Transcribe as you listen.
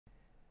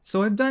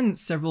So I've done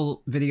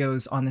several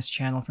videos on this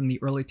channel from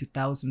the early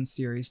 2000s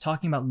series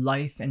talking about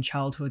life and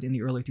childhood in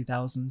the early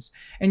 2000s.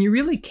 And you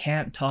really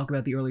can't talk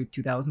about the early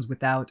 2000s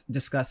without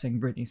discussing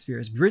Britney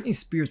Spears. Britney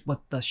Spears,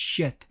 what the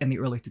shit in the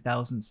early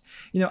 2000s.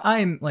 You know,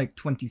 I'm like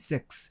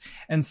 26,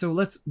 and so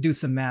let's do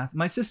some math.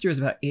 My sister is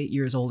about 8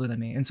 years older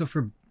than me, and so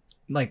for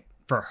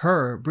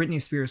her,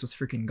 Britney Spears was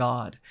freaking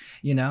God,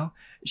 you know?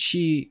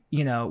 She,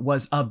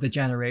 was of the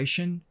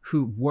generation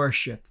who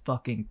worshiped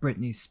fucking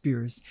Britney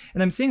Spears.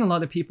 And I'm seeing a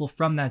lot of people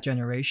from that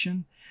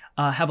generation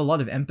have a lot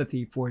of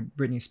empathy for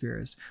Britney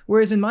Spears.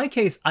 Whereas in my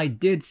case, I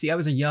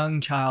was a young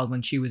child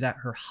when she was at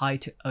her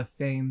height of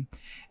fame.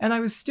 And I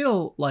was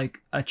still like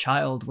a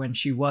child when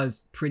she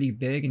was pretty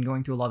big and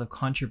going through a lot of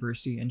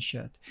controversy and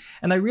shit.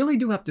 And I really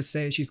do have to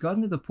say, she's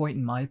gotten to the point,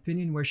 in my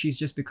opinion, where she's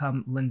just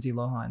become Lindsay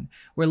Lohan.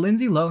 Where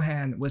Lindsay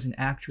Lohan was an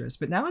actress,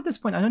 but now at this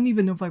point, I don't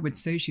even know if I would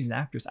say she's an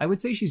actress. I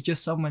would say she's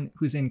just someone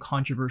who's in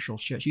controversial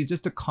shit. She's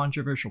just a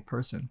controversial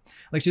person.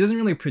 Like, she doesn't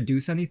really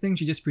produce anything.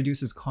 She just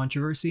produces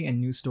controversy and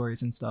news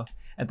stories and stuff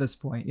at this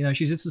point. You know,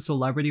 she's just a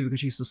celebrity because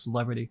she's a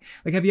celebrity.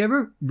 Like, have you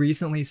ever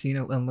recently seen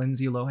a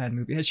Lindsay Lohan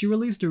movie? Has she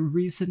released a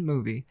recent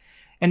movie?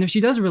 And if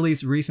she does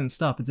release recent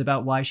stuff, it's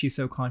about why she's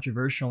so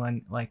controversial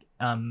and like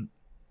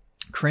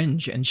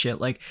cringe and shit.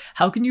 Like,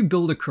 how can you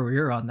build a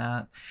career on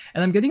that?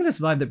 And I'm getting this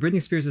vibe that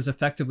Britney Spears has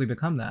effectively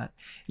become that.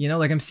 You know,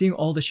 like, I'm seeing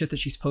all the shit that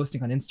she's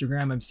posting on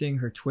Instagram. I'm seeing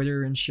her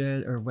Twitter and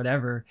shit or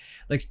whatever.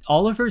 Like,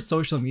 all of her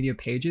social media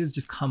pages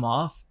just come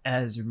off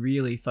as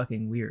really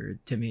fucking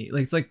weird to me.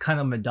 Like, it's like kind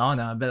of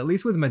Madonna, but at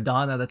least with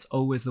Madonna, that's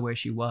always the way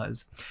she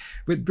was.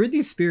 With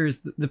Britney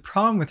Spears, the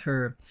problem with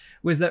her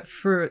was that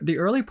for the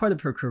early part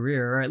of her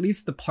career, or at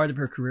least the part of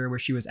her career where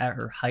she was at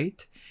her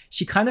height,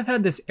 she kind of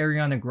had this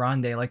Ariana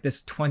Grande, like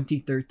this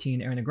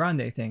 2013 Ariana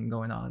Grande thing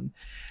going on.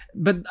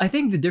 But I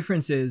think the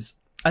difference is,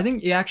 I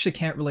think you actually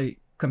can't really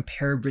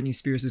compare Britney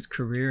Spears'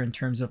 career in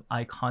terms of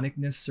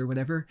iconicness or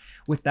whatever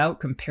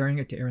without comparing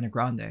it to Ariana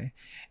Grande.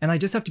 And I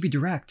just have to be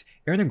direct.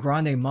 Ariana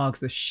Grande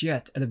mogs the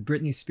shit out of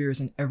Britney Spears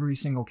in every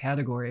single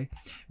category.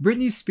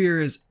 Britney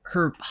Spears,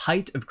 her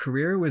height of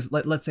career was,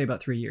 let's say,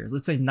 about 3 years.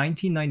 Let's say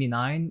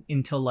 1999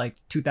 until like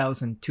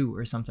 2002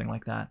 or something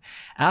like that.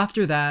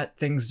 After that,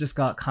 things just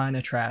got kind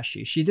of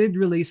trashy. She did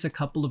release a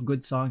couple of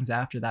good songs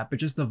after that, but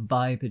just the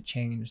vibe had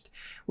changed.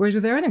 Whereas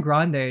with Ariana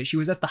Grande, she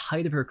was at the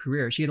height of her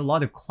career. She had a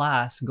lot of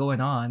class going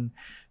on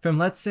from,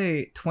 let's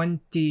say,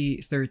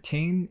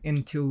 2013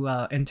 until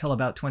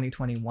about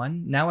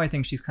 2021. Now I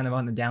think she's kind of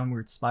on the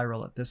downward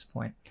spiral at this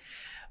point.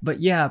 But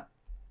yeah,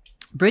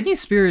 Britney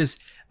Spears,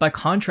 by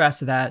contrast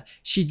to that,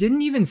 she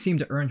didn't even seem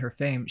to earn her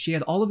fame. She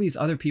had all of these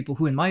other people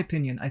who, in my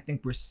opinion, I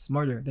think were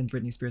smarter than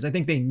Britney Spears. I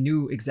think they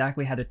knew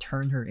exactly how to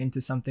turn her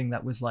into something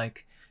that was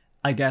like,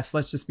 I guess,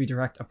 let's just be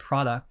direct, a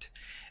product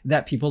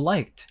that people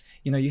liked.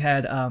 You know, you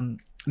had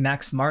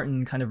Max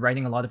Martin kind of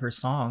writing a lot of her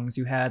songs.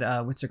 You had,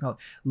 what's it called?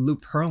 Lou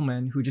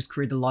Pearlman, who just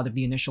created a lot of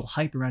the initial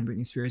hype around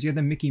Britney Spears. You had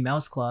the Mickey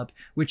Mouse Club,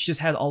 which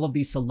just had all of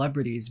these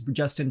celebrities,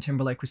 Justin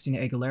Timberlake, Christina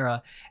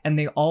Aguilera, and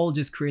they all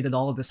just created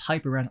all of this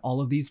hype around all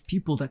of these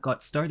people that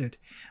got started.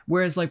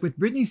 Whereas like with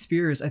Britney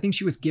Spears, I think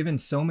she was given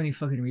so many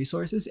fucking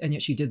resources, and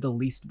yet she did the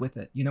least with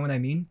it. You know what I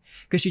mean?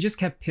 Because she just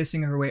kept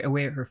pissing her way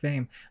away at her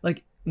fame.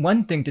 Like,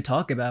 one thing to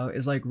talk about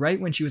is like right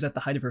when she was at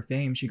the height of her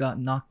fame, she got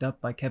knocked up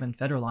by Kevin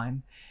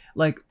Federline.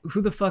 Like,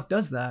 who the fuck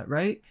does that,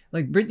 right?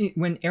 Like, Britney,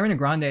 when Ariana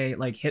Grande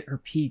like hit her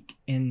peak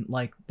in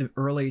like the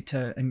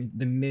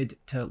mid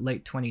to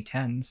late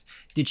 2010s,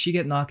 did she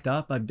get knocked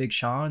up by Big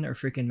Sean or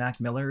freaking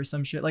Mac Miller or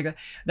some shit? Like,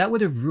 that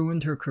would have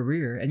ruined her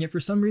career. And yet for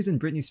some reason,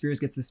 Britney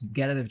Spears gets this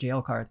get out of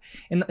jail card.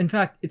 And in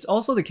fact, it's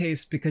also the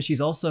case because she's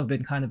also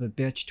been kind of a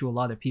bitch to a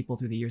lot of people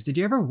through the years. Did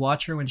you ever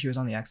watch her when she was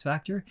on the X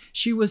Factor?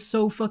 She was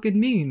so fucking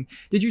mean.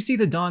 Did you see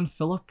the Don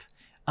Phillip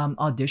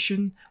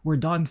audition where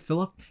Don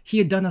Phillip, he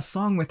had done a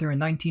song with her in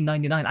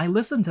 1999. I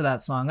listened to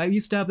that song. I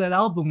used to have that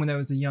album when I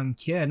was a young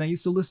kid, and I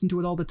used to listen to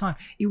it all the time.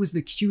 It was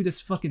the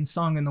cutest fucking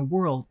song in the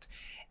world.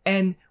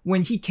 And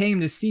when he came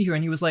to see her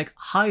and he was like,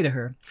 hi to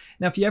her.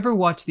 Now, if you ever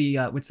watch the,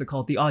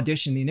 the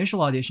audition, the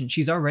initial audition,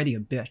 she's already a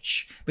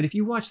bitch. But if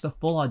you watch the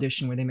full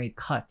audition where they made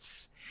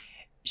cuts,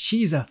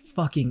 she's a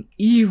fucking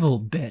evil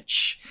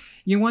bitch.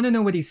 You want to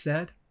know what he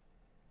said?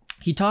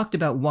 He talked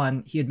about,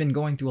 one, he had been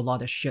going through a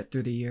lot of shit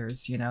through the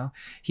years, you know?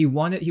 He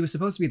was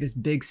supposed to be this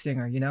big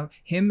singer, you know?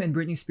 Him and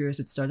Britney Spears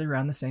had started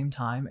around the same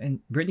time, and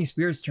Britney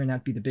Spears turned out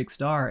to be the big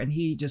star, and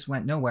he just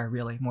went nowhere,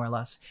 really, more or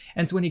less.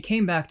 And so when he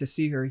came back to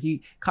see her,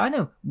 he kind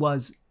of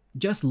was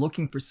just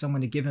looking for someone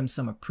to give him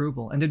some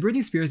approval. And did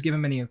Britney Spears give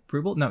him any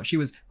approval? No, she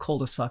was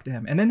cold as fuck to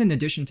him. And then in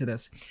addition to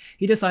this,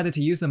 he decided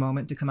to use the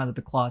moment to come out of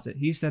the closet.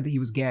 He said that he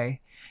was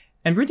gay.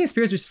 And Britney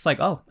Spears was just like,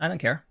 oh, I don't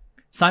care.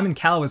 Simon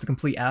Cowell was a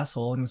complete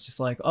asshole and was just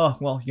like, oh,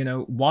 well, you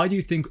know, why do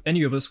you think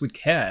any of us would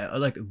care?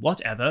 Like,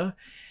 whatever.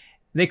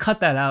 They cut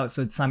that out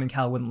so Simon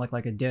Cowell wouldn't look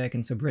like a dick,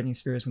 and so Britney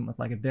Spears wouldn't look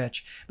like a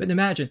bitch. But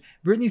imagine,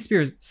 Britney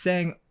Spears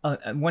sang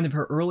one of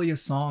her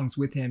earliest songs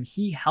with him.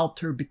 He helped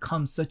her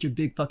become such a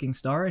big fucking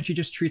star, and she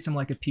just treats him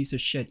like a piece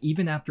of shit,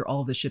 even after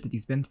all of the shit that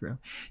he's been through.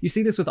 You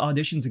see this with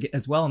auditions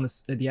as well in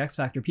the X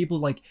Factor. People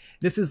like,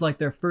 this is like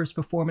their first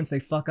performance, they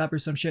fuck up or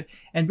some shit.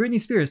 And Britney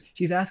Spears,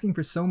 she's asking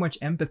for so much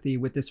empathy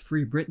with this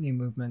Free Britney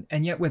movement,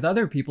 and yet with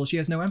other people, she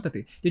has no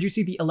empathy. Did you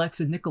see the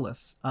Alexa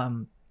Nicholas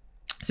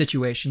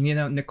situation? You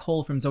know,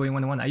 Nicole from Zoe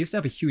 101. I used to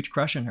have a huge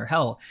crush on her.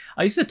 Hell,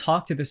 I used to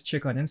talk to this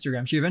chick on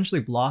Instagram. She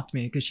eventually blocked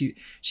me because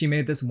she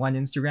made this one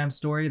Instagram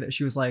story that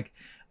she was like,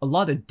 a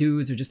lot of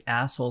dudes are just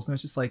assholes, and it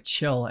was just like,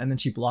 chill. And then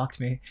she blocked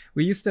me.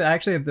 We used to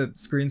actually have the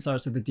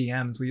screenshots of the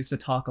DMs. We used to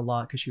talk a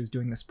lot because she was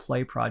doing this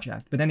play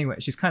project. But anyway,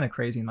 she's kind of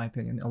crazy in my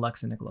opinion,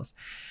 Alexa Nicholas.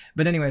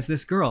 But anyways,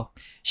 this girl,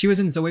 she was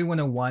in Zoe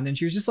 101, and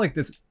she was just like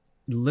this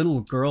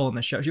little girl in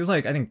the show. She was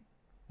like, I think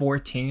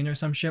 14 or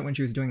some shit when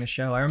she was doing the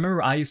show. I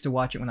remember I used to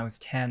watch it when I was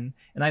 10,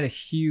 and I had a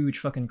huge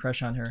fucking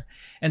crush on her.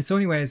 And so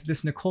anyways,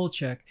 this Nicole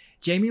chick,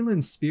 Jamie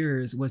Lynn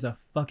Spears was a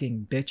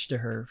fucking bitch to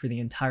her for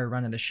the entire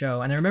run of the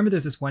show. And I remember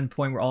there's this one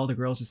point where all the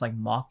girls just like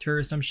mocked her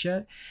or some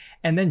shit.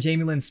 And then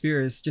Jamie Lynn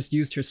Spears just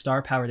used her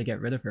star power to get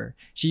rid of her.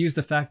 She used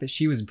the fact that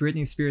she was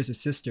Britney Spears'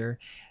 sister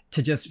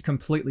to just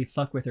completely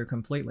fuck with her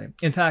completely.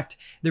 In fact,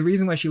 the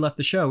reason why she left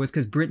the show was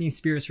because Britney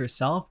Spears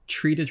herself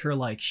treated her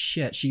like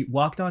shit. She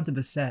walked onto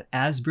the set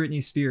as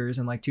Britney Spears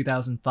in like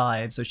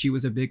 2005, so she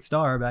was a big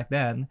star back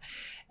then,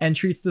 and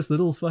treats this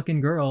little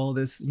fucking girl,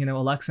 this, you know,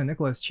 Alexa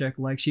Nicholas chick,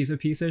 like she's a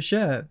piece of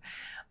shit.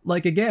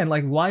 Like, again,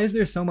 like, why is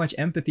there so much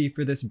empathy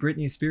for this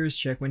Britney Spears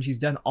chick when she's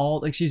done all,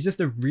 like, she's just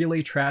a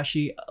really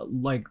trashy,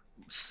 like,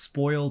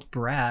 spoiled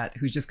brat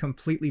who's just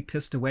completely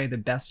pissed away the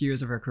best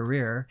years of her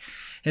career,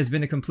 has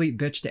been a complete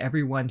bitch to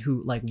everyone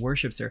who like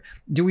worships her.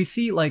 Do we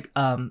see like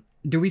some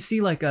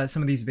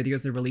of these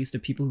videos that released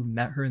of people who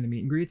met her in the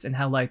meet and greets, and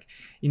how like,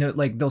 you know,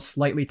 like they'll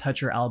slightly touch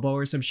her elbow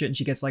or some shit and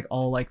she gets like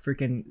all like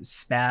freaking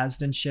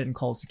spazzed and shit and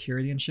calls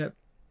security and shit?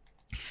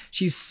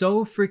 She's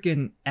so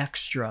freaking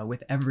extra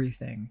with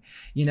everything,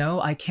 you know?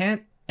 I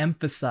can't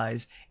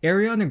emphasize,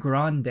 Ariana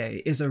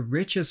Grande is a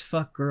rich as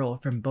fuck girl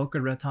from Boca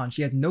Raton.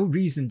 She had no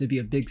reason to be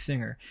a big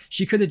singer.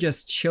 She could have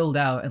just chilled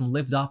out and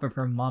lived off of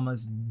her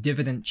mama's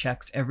dividend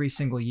checks every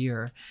single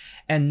year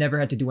and never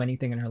had to do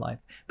anything in her life.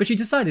 But she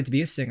decided to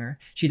be a singer.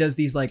 She does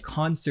these like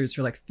concerts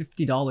for like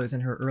 $50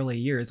 in her early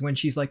years when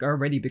she's like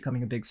already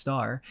becoming a big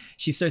star.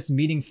 She starts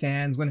meeting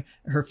fans. When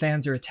her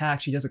fans are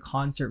attacked, she does a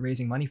concert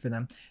raising money for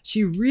them.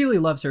 She really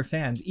loves her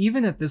fans.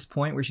 Even at this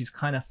point where she's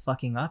kind of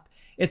fucking up,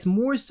 it's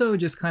more so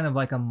just kind of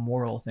like a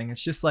moral thing.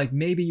 It's just like,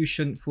 maybe you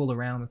shouldn't fool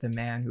around with a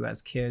man who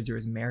has kids or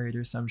is married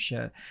or some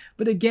shit.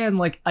 But again,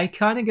 like, I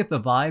kind of get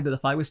the vibe that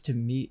if I was to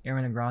meet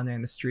Ariana Grande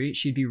in the street,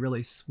 she'd be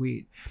really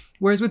sweet.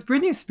 Whereas with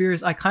Britney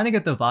Spears, I kind of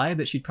get the vibe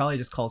that she'd probably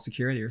just call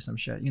security or some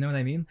shit. You know what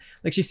I mean?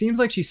 Like, she seems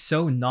like she's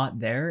so not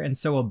there and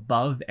so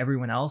above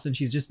everyone else, and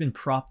she's just been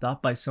propped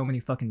up by so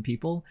many fucking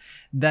people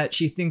that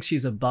she thinks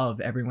she's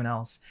above everyone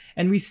else.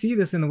 And we see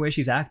this in the way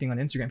she's acting on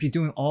Instagram. She's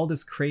doing all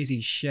this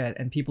crazy shit,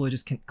 and people are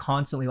just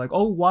constantly like,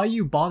 oh, why are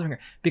you bothering her?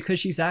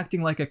 Because she's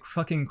acting like a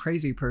fucking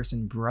crazy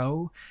person,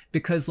 bro.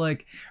 Because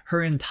like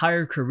her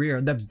entire career,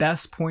 the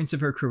best points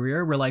of her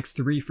career were like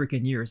 3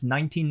 freaking years,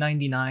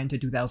 1999 to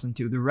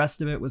 2002. The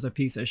rest of it was a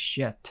piece of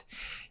shit.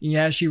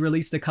 Yeah, she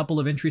released a couple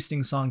of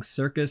interesting songs,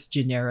 Circus,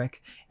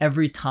 generic.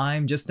 Every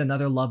Time, just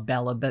another love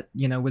ballad that,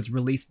 you know, was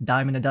released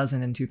dime a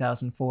dozen in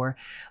 2004.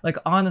 Like,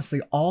 honestly,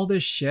 all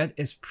this shit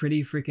is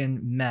pretty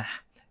freaking meh.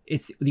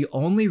 It's the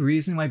only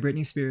reason why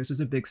Britney Spears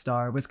was a big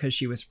star was because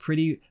she was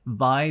pretty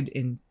vibed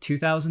in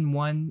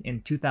 2001,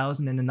 in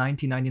 2000, and in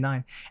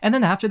 1999. And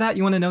then after that,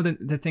 you want to know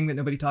the thing that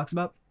nobody talks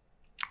about?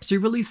 She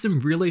released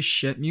some really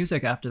shit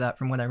music after that,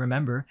 from what I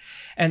remember.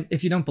 And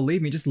if you don't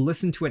believe me, just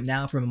listen to it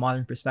now from a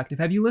modern perspective.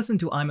 Have you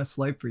listened to I'm a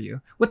Slave for You?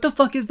 What the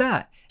fuck is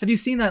that? Have you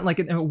seen that like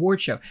an award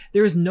show?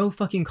 There is no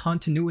fucking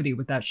continuity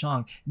with that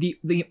song.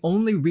 The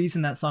only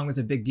reason that song was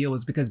a big deal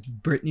was because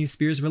Britney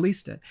Spears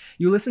released it.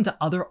 You listen to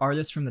other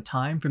artists from the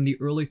time, from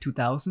the early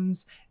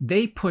 2000s,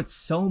 they put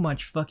so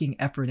much fucking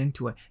effort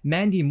into it.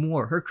 Mandy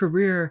Moore, her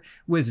career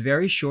was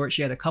very short.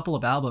 She had a couple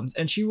of albums,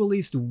 and she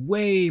released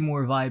way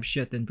more vibe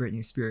shit than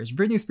Britney Spears.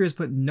 Britney Spears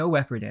put no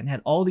effort in,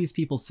 had all these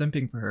people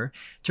simping for her,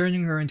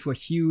 turning her into a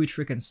huge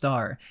freaking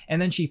star,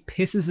 and then she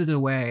pisses it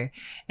away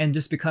and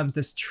just becomes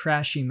this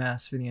trashy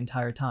mess for the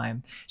entire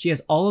time. She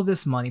has all of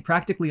this money,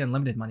 practically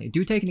unlimited money.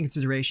 Do take into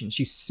consideration,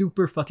 she's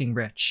super fucking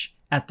rich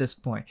at this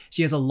point.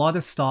 She has a lot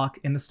of stock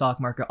in the stock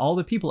market. All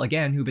the people,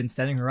 again, who've been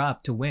setting her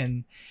up to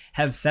win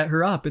have set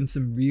her up in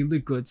some really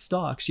good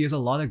stocks. She has a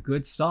lot of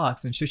good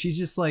stocks, and so she's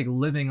just like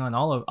living on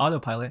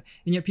autopilot,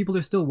 and yet people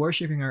are still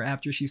worshiping her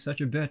after she's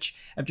such a bitch,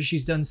 after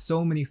she's done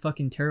so many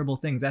fucking terrible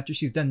things, after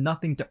she's done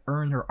nothing to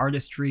earn her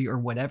artistry or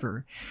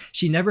whatever.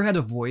 She never had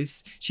a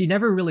voice. She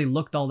never really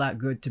looked all that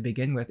good to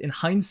begin with. In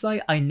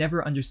hindsight, I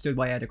never understood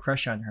why I had a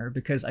crush on her,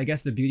 because I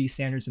guess the beauty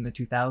standards in the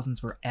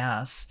 2000s were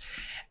ass.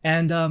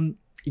 And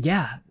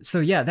Yeah, so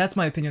yeah, that's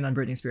my opinion on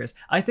Britney Spears.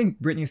 I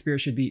think Britney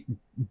Spears should be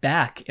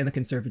back in the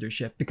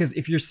conservatorship because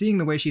if you're seeing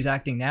the way she's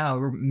acting now,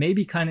 we're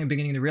maybe kind of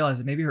beginning to realize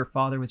that maybe her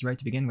father was right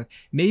to begin with.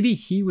 Maybe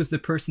he was the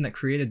person that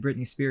created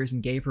Britney Spears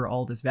and gave her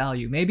all this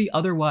value. Maybe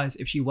otherwise,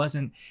 if she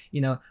wasn't,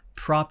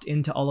 propped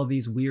into all of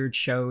these weird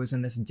shows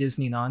and this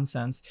Disney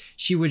nonsense,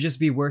 she would just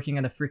be working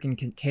at a freaking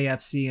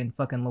KFC in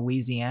fucking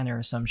Louisiana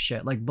or some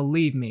shit. Like,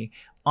 believe me,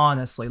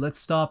 honestly, let's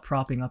stop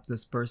propping up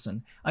this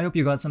person. I hope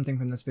you got something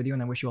from this video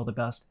and I wish you all the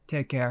best.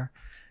 Take care.